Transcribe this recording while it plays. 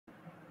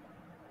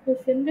Yes,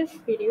 in this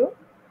video,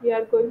 we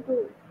are going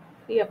to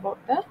see about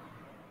the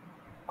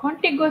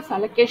contiguous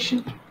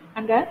allocation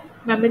under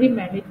memory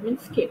management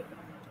scheme.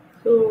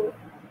 So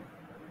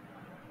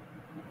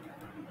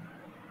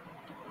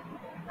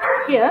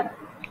here,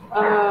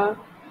 uh,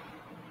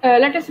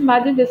 let us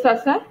imagine this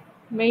as a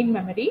main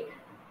memory.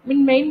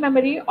 In main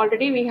memory,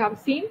 already we have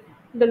seen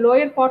the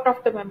lower part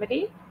of the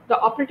memory, the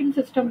operating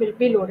system will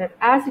be loaded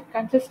as it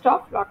consists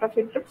of lot of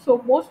interrupts.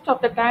 So most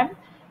of the time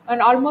and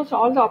almost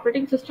all the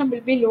operating system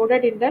will be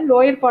loaded in the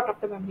lower part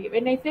of the memory.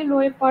 When I say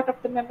lower part of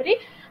the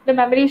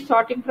memory is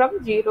starting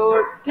from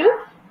 0 till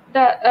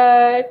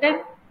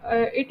then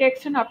it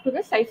extends up to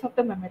the size of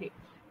the memory.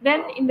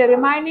 Then in the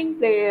remaining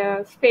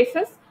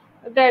spaces,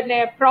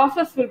 the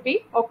process will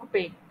be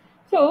occupying.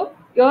 So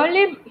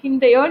early in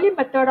the early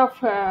method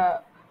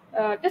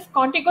of this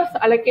contiguous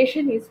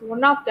allocation is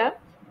one of the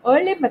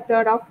early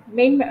method of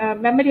main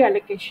memory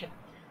allocation.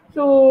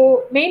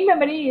 So main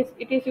memory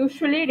is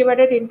usually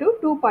divided into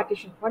two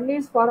partitions. One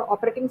is for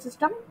operating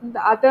system, and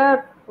the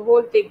other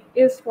whole thing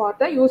is for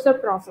the user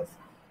process.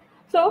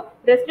 So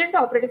resident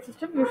operating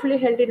system usually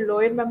held in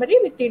lower memory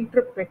with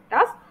interrupt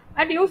vectors,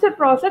 and user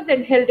process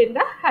then held in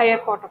the higher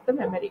part of the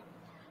memory.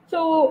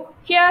 So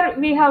here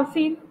we have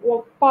seen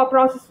for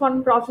process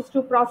 1, process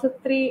 2, process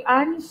 3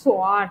 and so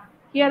on.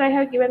 Here I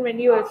have given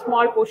you a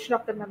small portion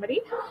of the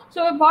memory.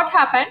 So what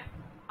happened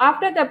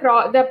after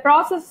the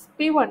process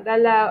P1,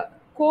 the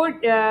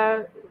code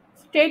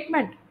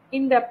statement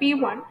in the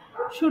P1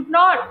 should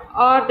not,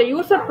 or the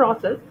user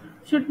process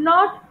should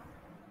not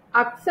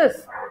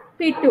access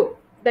P2,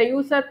 the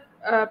user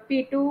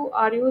P2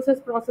 or user's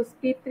process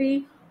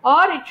P3,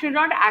 or it should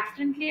not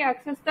accidentally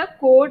access the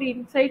code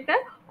inside the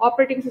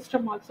operating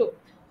system also.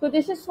 So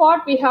this is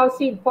what we have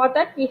seen. For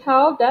that we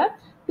have the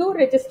two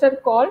register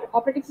called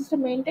operating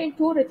system maintain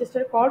two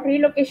register called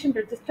relocation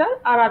register,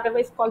 or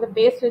otherwise called the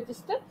base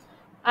register,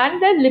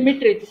 and the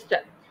limit register.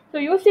 So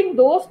using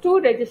those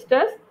two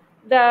registers,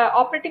 the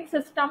operating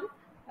system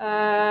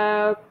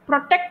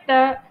protect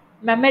the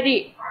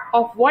memory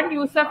of one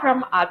user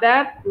from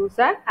other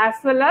user as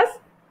well as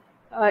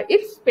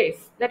its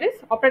space, that is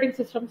operating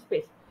system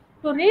space.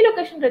 So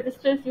relocation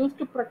register is used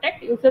to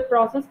protect user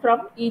process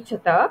from each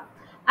other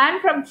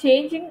and from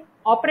changing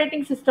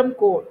operating system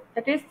code.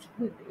 That is,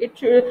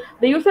 the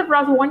user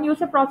process, one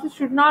user process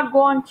should not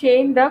go and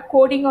change the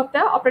coding of the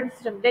operating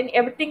system. Then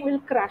everything will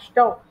crash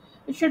down.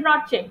 It should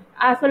not change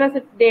as well as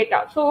its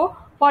data. So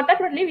for that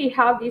only we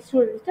have these two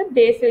registers,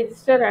 base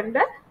register and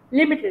the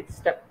limit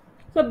register.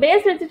 So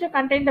base register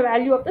contains the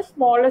value of the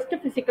smallest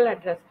physical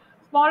address.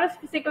 Smallest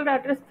physical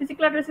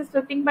address is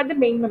nothing but the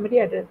main memory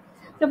address.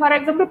 So for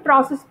example,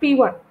 process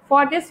P1.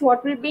 For this,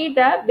 what will be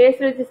the base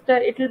register?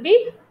 It will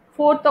be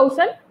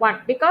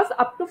 4001 because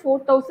up to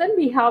 4000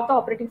 we have the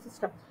operating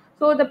system.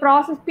 So the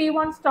process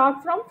P1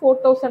 start from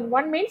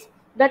 4001 means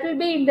that will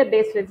be in the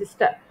base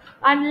register.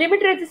 And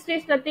limit register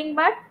is nothing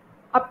but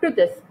up to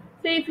this.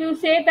 So if you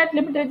say that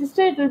limit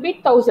register, it will be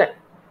 1000.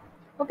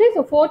 Okay,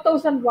 so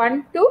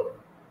 4001 to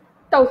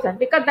 1000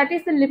 because that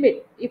is the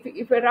limit.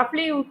 If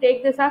roughly you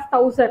take this as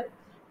 1000,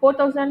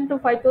 4000 to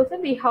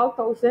 5000, we have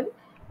 1000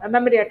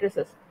 memory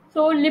addresses.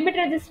 So limit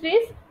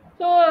registries,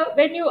 so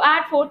when you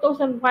add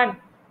 4001,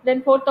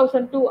 then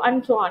 4002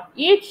 and so on,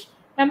 each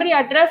memory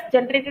address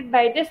generated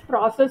by this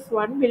process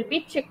one will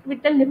be checked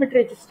with the limit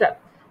register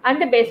and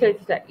the base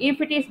register.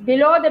 If it is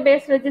below the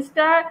base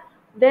register,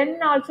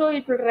 then also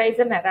it will raise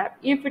an error.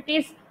 If it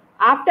is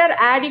after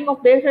adding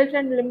of base register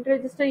and limit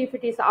register, if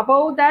it is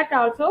above that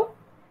also,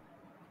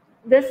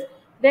 this,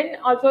 then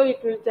also it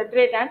will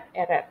generate an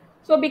error.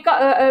 So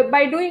because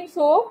by doing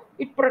so,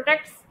 it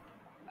protects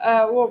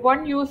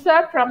one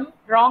user from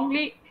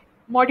wrongly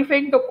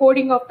modifying the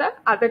coding of the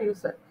other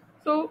user.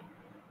 So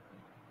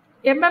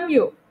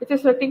MMU, which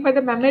is nothing but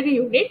the memory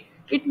unit,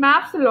 it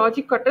maps the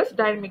logic address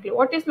dynamically.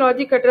 What is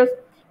logic address?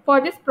 For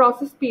this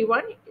process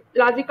P1,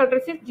 logic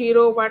address is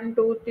 0, 1,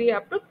 2, 3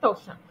 up to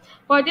 1000.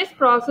 For this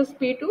process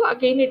P2,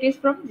 again it is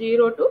from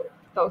 0 to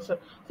 1000.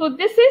 So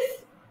this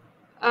is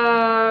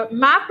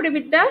mapped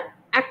with the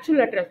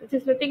actual address, which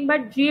is nothing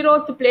but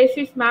 0th place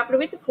is mapped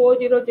with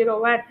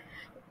 4001.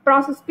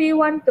 Process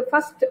P1, the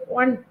first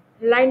one,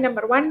 line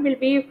number 1 will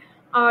be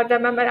the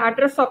memory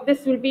address of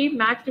this will be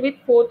matched with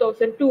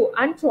 4002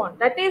 and so on.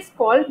 That is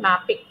called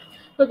mapping.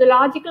 So the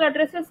logical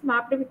address is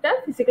mapped with the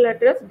physical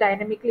address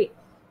dynamically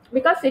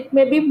because it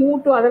may be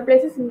moved to other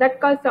places. In that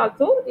case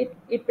also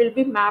it will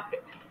be mapped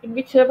in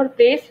whichever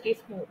place it is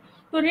moved.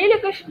 So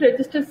relocation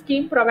register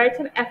scheme provides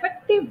an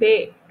effective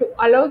way to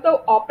allow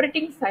the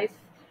operating size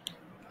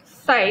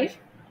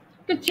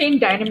to change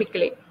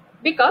dynamically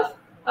because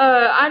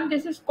and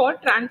this is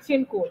called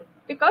transient code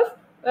because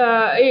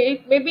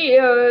it may be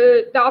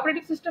the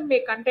operating system may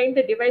contain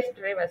the device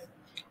drivers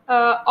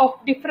of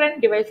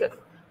different devices.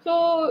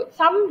 So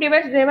some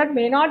device driver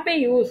may not be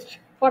used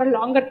for a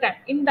longer time.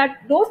 In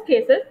those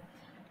cases,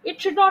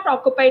 it should not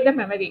occupy the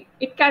memory.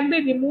 It can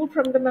be removed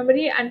from the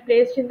memory and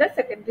placed in the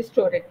secondary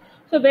storage.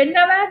 So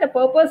whenever the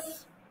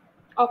purpose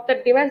of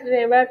the device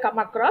driver come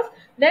across,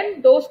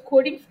 then those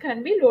codings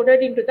can be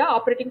loaded into the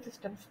operating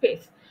system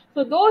space.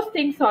 So those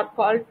things are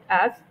called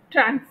as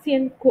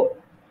transient code.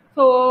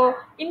 So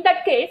in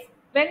that case,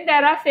 when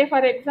there are, say for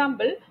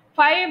example,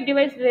 5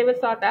 device drivers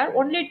are there,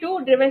 only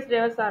 2 device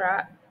drivers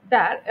are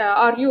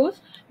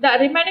used. The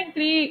remaining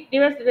 3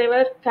 device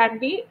drivers can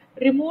be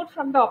removed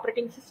from the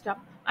operating system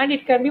and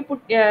it can be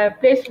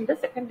placed in the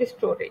secondary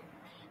storage.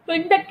 So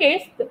in that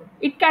case,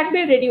 it can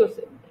be reduced.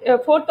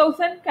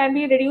 4,000 can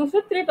be reduced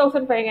to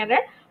 3,500,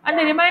 and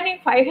the remaining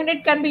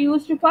 500 can be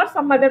used for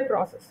some other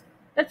process.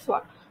 That's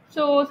what.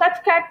 So such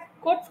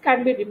codes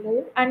can be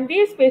removed, and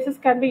these spaces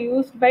can be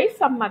used by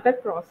some other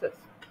process.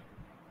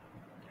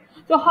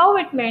 So how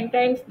it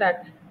maintains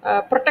that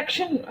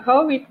protection,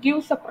 how it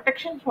gives a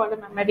protection for the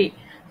memory.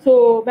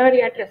 So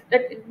memory address,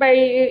 that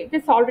by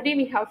this already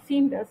we have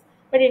seen this,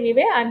 but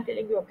anyway I'm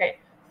telling you. Okay,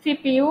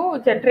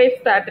 CPU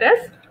generates the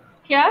address.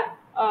 Here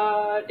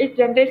it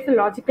generates the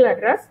logical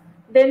address.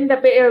 Then in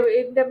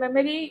the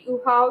memory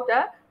you have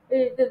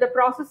the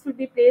process will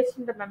be placed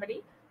in the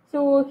memory.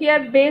 So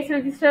here base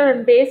register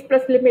and base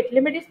plus limit.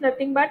 Limit is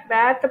nothing but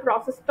where the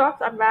process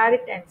starts and where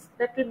it ends.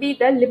 That will be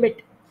the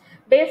limit.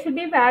 Base will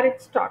be where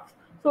it starts.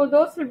 So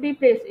those will be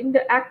placed in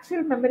the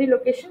actual memory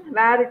location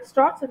where it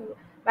starts and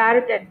where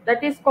it ends.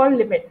 That is called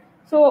limit.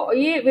 So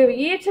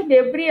each and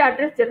every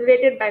address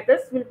generated by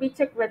this will be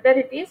checked whether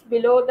it is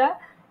below the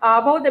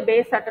above the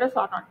base address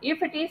or not.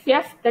 If it is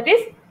yes, that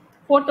is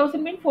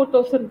 4000 means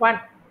 4001.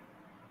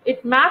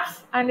 It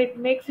maps and it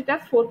makes it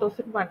as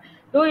 4001.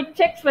 Though it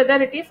checks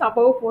whether it is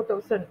above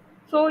 4000.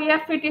 So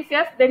if it is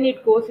yes, then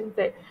it goes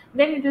inside.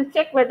 Then it will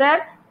check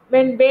whether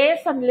when base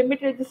and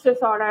limit registers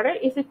are added,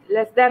 is it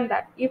less than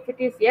that. If it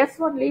is yes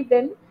only,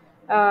 then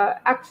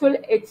actual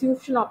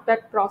execution of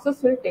that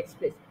process will take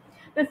place.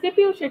 The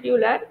CPU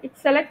scheduler, it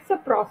selects a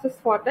process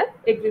for the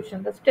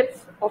execution, the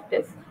steps of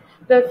this.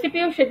 The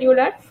CPU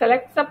scheduler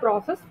selects a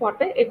process for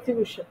the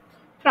execution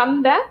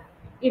from the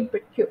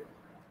input queue.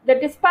 The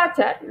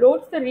dispatcher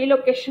loads the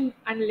relocation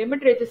and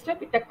limit register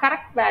with the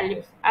correct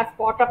values as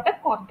part of the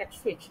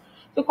context switch.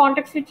 So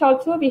context switch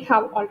also we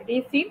have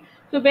already seen.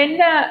 So when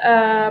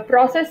the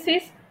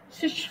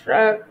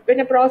when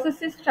a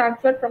process is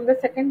transferred from the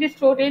secondary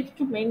storage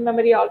to main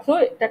memory,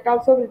 also that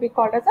also will be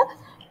called as a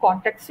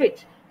context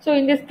switch. So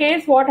in this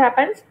case, what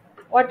happens?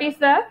 What is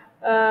the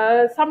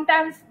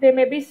sometimes they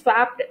may be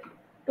swapped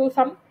to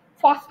some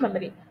fast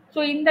memory.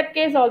 So in that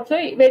case also,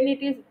 when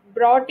it is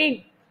brought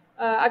in,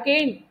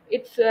 again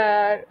its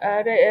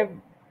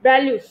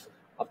values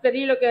of the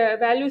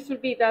values will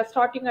be the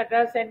starting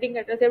address, ending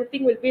address,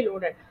 everything will be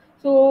loaded.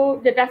 So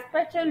the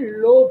dispatcher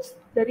loads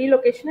the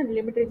relocation and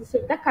limit register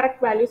with the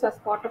correct values as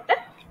part of the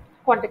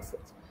context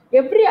switch.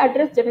 Every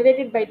address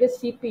generated by the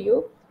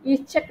CPU is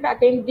checked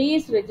against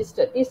these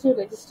two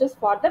registers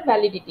for the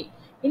validity.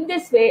 In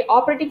this way,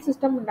 operating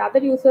system and other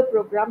user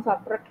programs are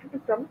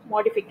protected from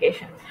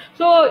modification.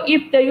 So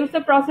if the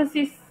user process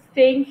is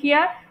staying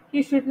here,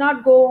 he should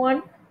not go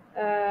on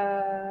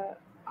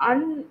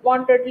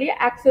unwantedly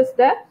access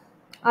the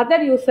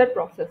other user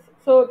process.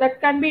 So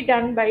that can be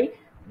done by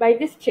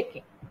this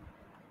checking.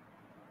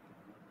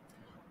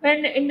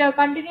 When in the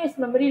continuous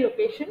memory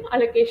location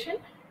allocation,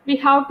 we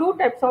have 2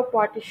 types of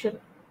partition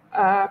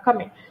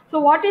coming. So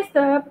what is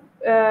the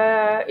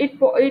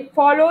it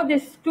follow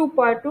this two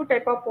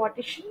type of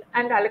partition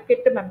and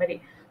allocate the memory.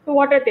 So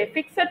what are they?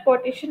 Fixed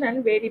partition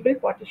and variable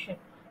partition.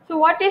 So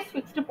what is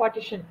fixed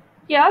partition?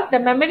 Here the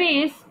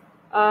memory is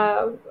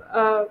uh,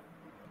 uh,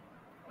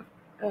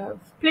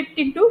 split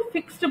into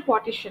fixed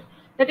partition.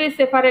 That is,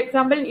 say for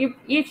example, if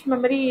each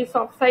memory is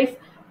of size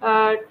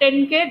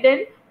 10K,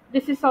 then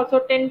this is also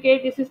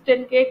 10K, this is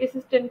 10K, this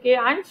is 10K,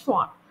 and so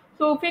on.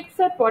 So fixed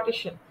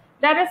partition.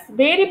 Whereas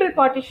variable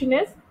partition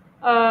is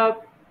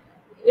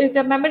if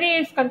the memory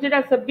is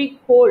considered as a big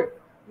whole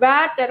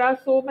where there are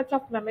so much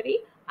of memory,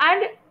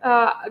 and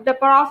the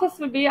process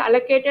will be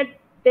allocated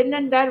then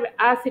and there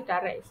as it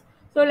arrives.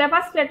 So let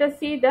us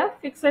see the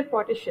fixed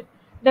partition.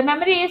 The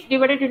memory is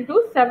divided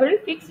into several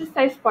fixed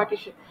size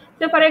partitions.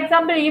 So for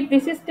example, if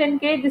this is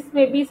 10K, this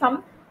may be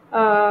some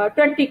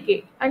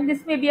 20K, and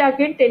this may be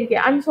again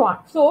 10K, and so on.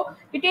 So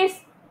it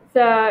is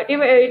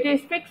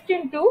fixed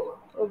into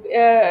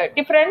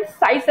different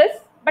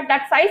sizes, but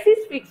that size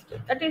is fixed.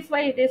 That is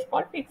why it is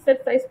called fixed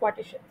size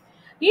partition.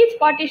 Each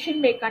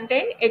partition may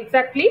contain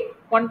exactly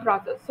one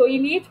process. So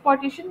in each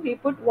partition we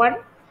put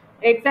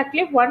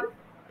exactly one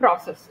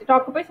process. It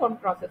occupies one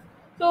process.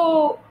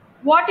 So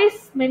what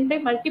is meant by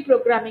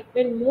multi-programming?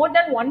 When more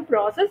than one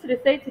process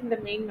resides in the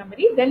main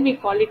memory, then we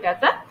call it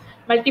as a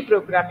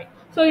multi-programming.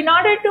 So in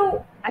order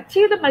to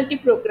achieve the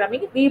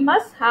multi-programming, we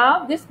must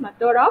have this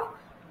method of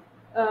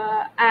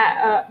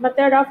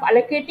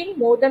allocating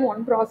more than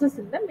one process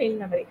in the main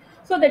memory.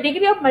 So the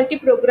degree of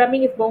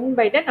multi-programming is bound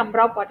by the number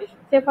of partitions.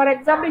 Say for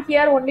example,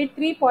 here only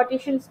 3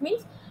 partitions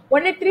means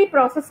only 3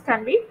 processes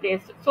can be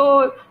placed.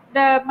 So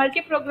the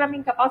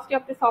multi-programming capacity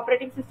of this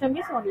operating system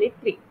is only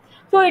 3.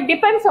 So it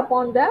depends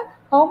upon the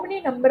how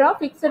many number of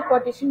fixed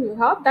partition you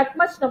have, that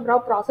much number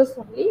of process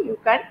only you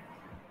can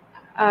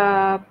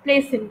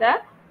place in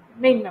the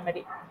main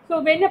memory.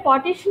 So when a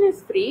partition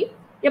is free,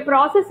 A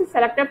process is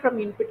selected from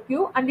input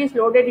queue and is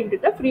loaded into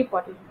the free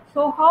partition.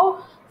 So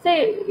how,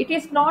 say, it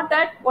is not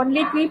that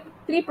only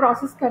three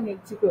processes can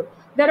execute.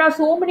 There are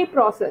so many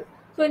processes.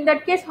 So in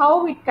that case,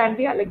 how it can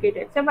be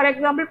allocated? So for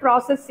example,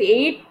 process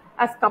 8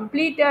 has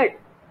completed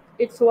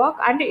its work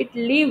and it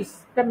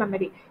leaves the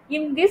memory.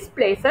 In these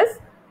places,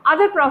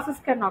 other process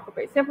can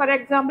occupy. Say for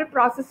example,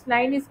 process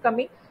 9 is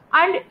coming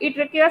and it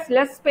requires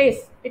less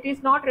space. It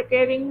is not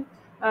requiring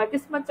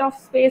this much of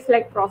space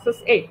like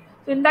process 8.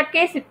 So in that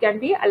case, it can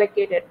be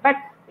allocated. But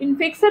in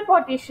fixed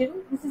partition,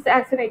 this is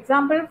as an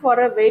example for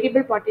a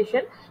variable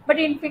partition, but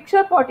in fixed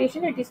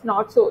partition, it is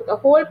not so. The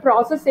whole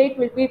process 8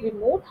 will be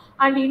removed,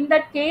 and in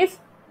that case,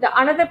 the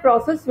another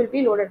process will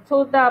be loaded.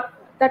 So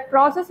that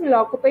process will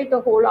occupy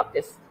the whole of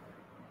this.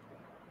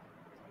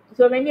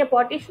 So when a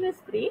partition is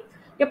free,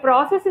 a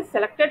process is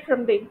selected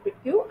from the input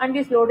queue and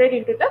is loaded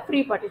into the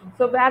free partition.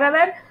 So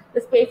wherever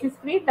the space is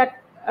free,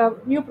 that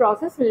new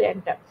process will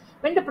enter.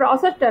 When the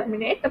process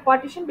terminates, the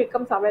partition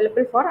becomes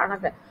available for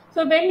another.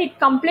 So when it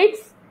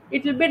completes,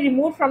 it will be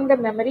removed from the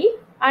memory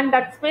and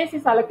that space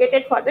is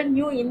allocated for the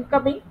new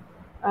incoming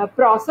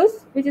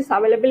process which is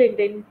available in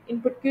the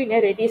input queue in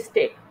a ready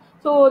state.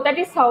 So that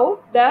is how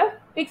the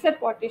fixed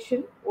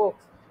partition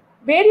works.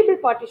 Variable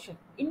partition.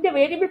 In the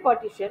variable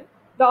partition,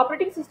 the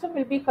operating system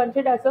will be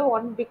considered as a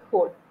one big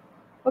whole.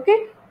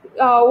 Okay,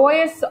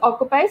 OS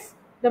occupies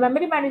the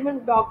memory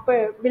management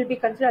will be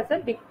considered as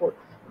a big whole.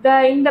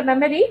 In the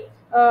memory,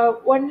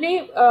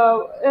 only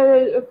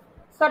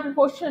certain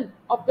portion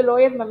of the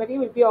lower memory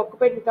will be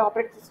occupied with the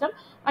operating system,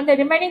 and the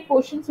remaining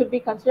portions will be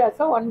considered as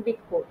a one big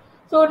whole.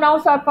 So now,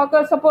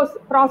 suppose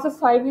process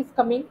 5 is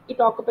coming, it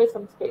occupies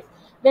some space.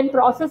 Then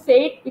process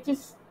 8, which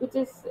is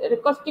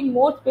requesting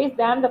more space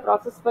than the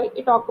process 5,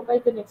 it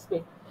occupies the next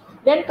space.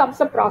 Then comes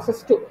the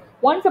process 2.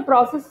 Once the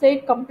process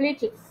 8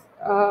 completes its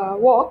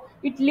work,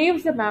 it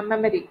leaves the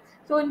memory.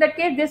 So in that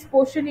case, this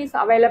portion is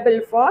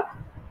available for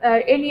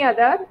any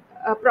other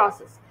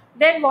process.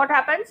 Then what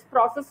happens?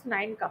 Process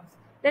 9 comes.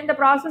 Then the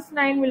process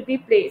 9 will be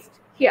placed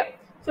here.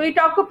 So it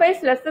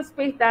occupies lesser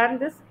space than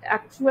this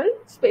actual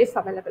space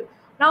available.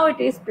 Now it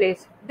is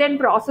placed. Then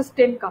process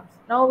 10 comes.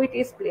 Now it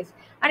is placed.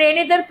 And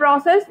any other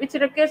process which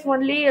requires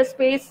only a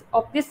space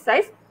of this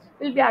size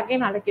will be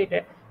again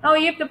allocated. Now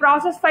if the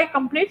process 5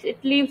 completes,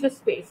 it leaves a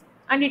space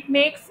and it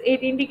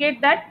indicates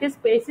that this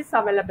space is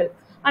available.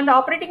 And the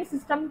operating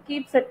system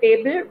keeps a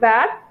table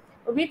where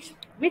which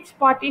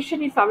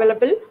partition is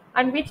available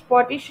and which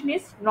partition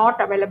is not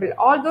available.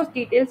 All those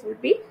details will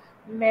be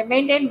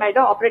maintained by the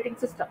operating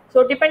system.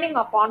 So depending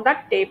upon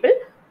that table,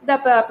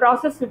 the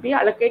process will be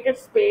allocated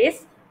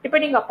space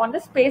depending upon the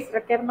space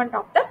requirement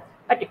of the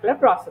particular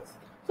process.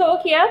 So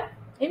here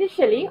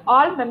initially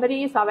all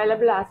memory is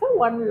available as a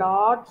one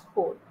large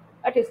whole.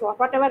 That is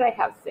whatever I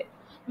have said.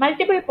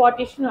 Multiple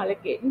partition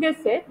allocate. In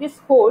this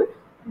whole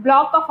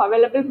block of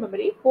available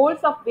memory, holes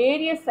of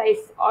various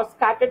size are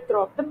scattered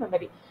throughout the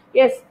memory.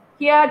 Yes,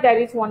 here there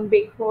is one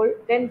big hole,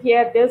 then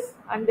here this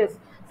and this.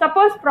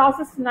 Suppose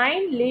process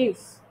 9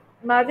 leaves.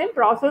 Imagine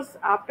process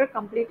after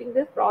completing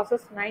this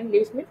process 9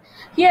 leaves means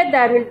here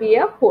there will be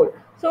a hole.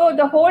 So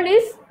the hole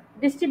is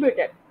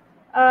distributed.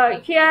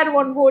 Here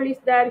one hole is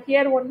there,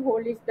 here one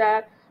hole is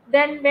there.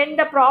 Then when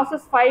the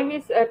process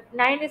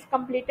 9 is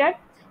completed,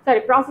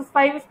 process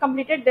 5 is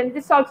completed, then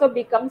this also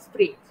becomes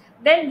free.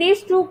 Then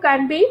these two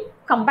can be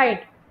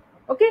combined.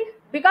 Okay,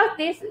 because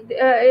this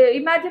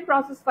imagine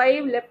process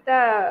 5 left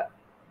the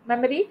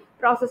memory,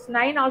 process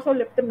 9 also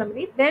left the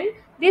memory, then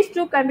these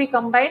two can be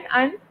combined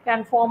and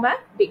can form a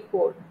big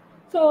whole.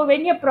 So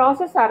when a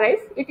process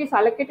arrives, it is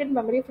allocated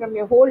memory from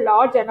a whole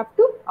large enough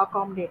to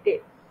accommodate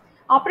it.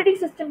 Operating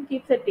system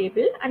keeps a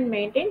table and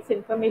maintains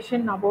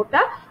information about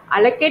the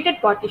allocated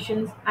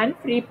partitions and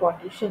free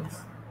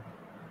partitions.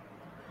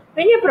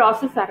 When a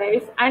process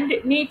arrives and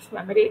needs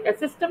memory, the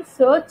system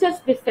searches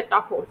this set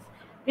of holes.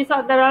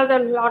 There are a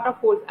lot of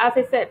holes. As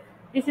I said,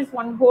 this is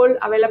one hole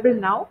available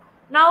now.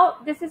 Now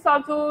this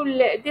also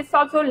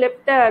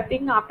left the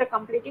thing after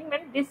completing,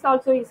 when this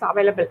also is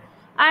available,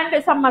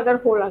 and some other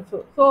hole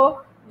also.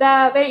 So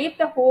if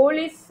the hole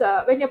is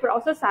when a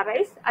process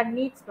arrives and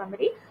needs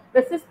memory,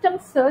 the system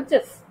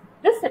searches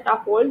this set of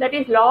hole that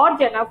is large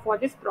enough for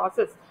this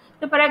process.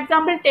 So for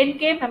example,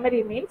 10K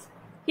memory means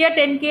here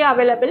 10K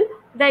available.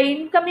 The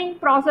incoming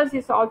process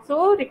is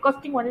also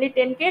requesting only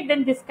 10K,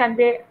 then this can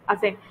be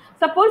assigned.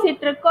 Suppose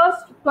it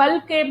requests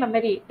 12K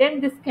memory, then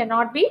this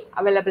cannot be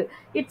available.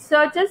 It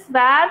searches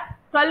where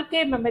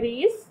 12K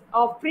memory is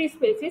of free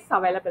space is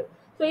available.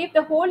 So if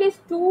the hole is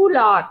too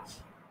large,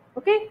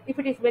 okay, if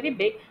it is very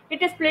big,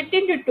 it is split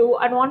into two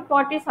and one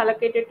part is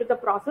allocated to the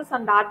process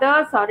and the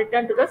others are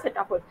returned to the set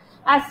of holes.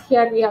 As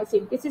here we have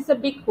seen, this is a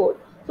big hole.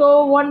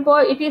 So one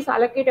part it is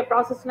allocated,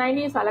 process 9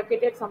 is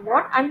allocated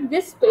somewhat, and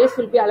this space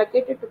will be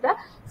allocated to the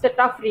set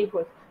of free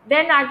holes.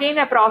 Then again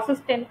a process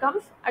 10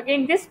 comes,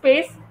 again this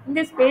space, in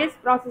this space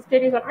process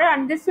 10 is allocated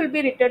and this will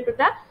be returned to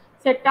the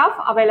set of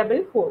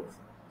available holes.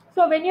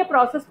 So when a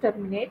process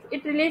terminates,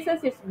 it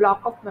releases its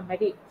block of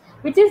memory,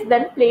 which is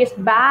then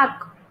placed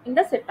back in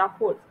the set of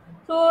holes.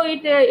 So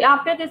it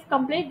after this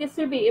complete, this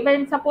will be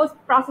when suppose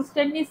process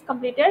 10 is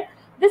completed,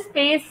 this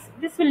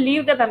will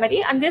leave the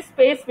memory and this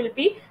space will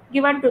be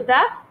given to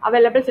the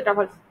available set of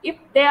holes. If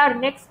they are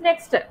next,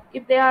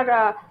 if they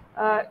are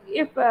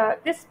if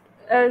this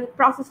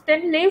process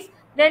 10 leaves,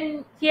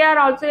 then here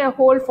also a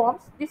hole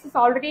forms. This is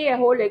already a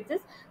hole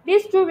exists.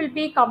 These two will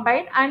be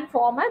combined and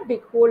form a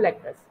big hole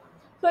like this.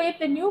 So if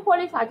the new hole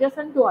is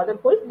adjacent to other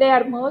holes, they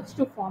are merged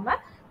to form a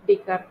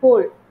bigger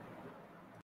hole.